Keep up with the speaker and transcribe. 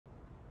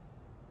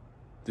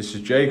This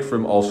is Jake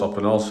from Allsopp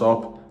and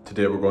Allsopp.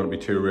 Today we're going to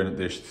be touring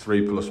this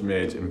 3+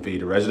 Maids in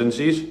Vida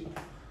Residences.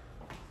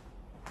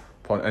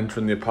 Upon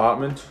entering the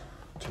apartment,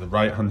 to the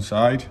right hand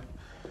side,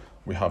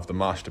 we have the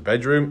master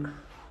bedroom,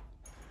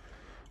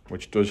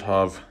 which does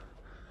have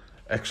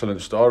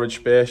excellent storage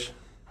space,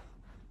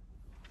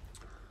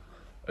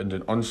 and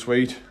an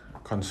ensuite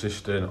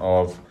consisting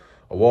of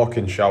a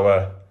walk-in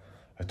shower,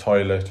 a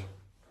toilet,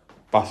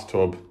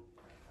 bathtub,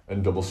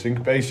 and double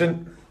sink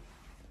basin.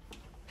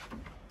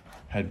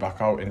 Head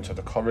back out into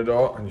the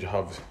corridor and you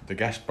have the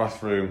guest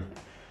bathroom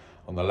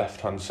on the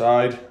left hand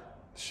side,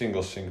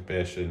 single sink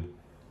basin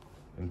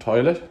and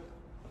toilet.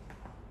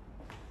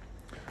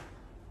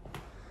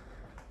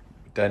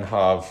 We then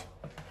have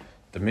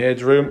the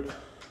maid's room,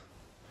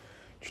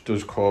 which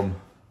does come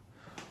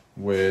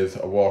with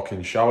a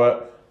walk-in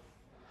shower,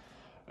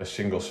 a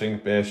single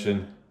sink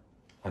basin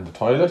and a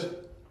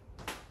toilet.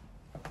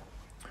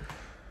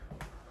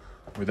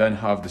 We then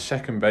have the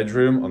second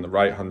bedroom on the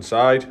right hand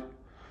side,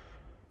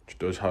 which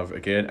does have,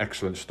 again,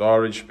 excellent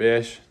storage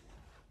space,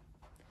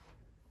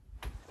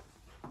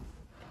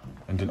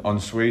 and an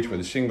ensuite with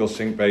a single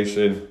sink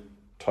basin,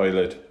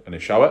 toilet and a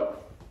shower.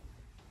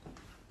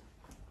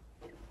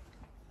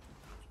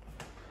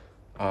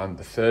 And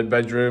the third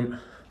bedroom,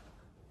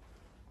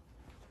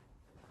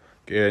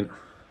 again,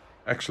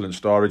 excellent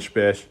storage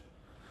space,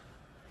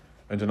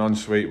 and an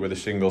ensuite with a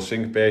single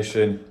sink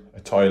basin, a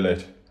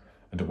toilet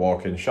and a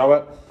walk-in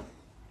shower.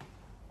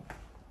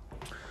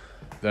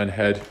 Then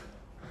head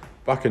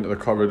back into the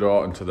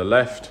corridor and to the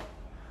left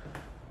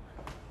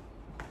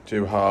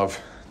do have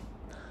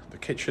the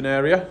kitchen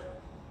area.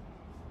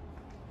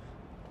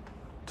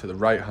 To the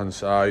right hand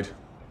side,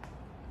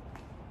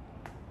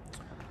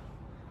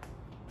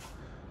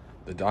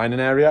 the dining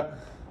area.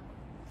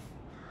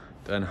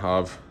 Then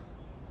have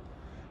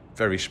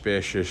very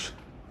spacious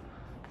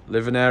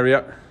living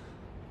area.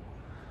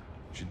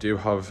 You do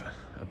have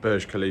a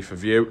Burj Khalifa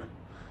view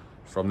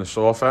from the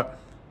sofa,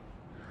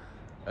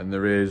 and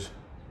there is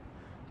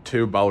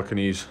 2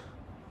 balconies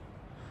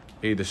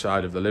either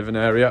side of the living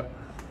area.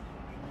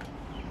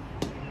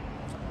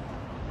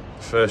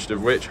 The first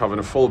of which having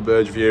a full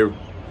Burj view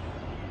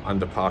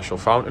and a partial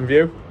fountain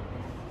view.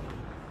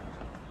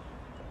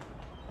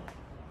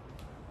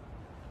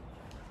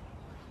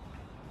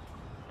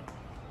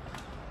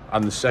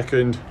 And the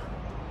second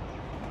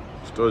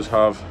does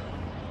have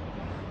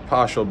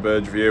partial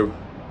Burj view,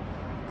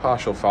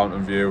 partial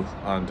fountain view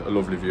and a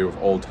lovely view of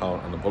Old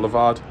Town and the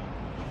Boulevard.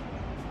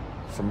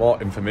 For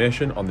more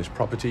information on this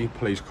property,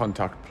 please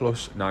contact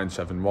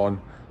 +971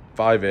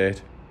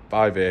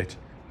 5858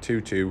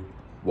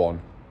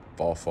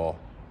 22144.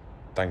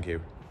 Thank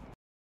you.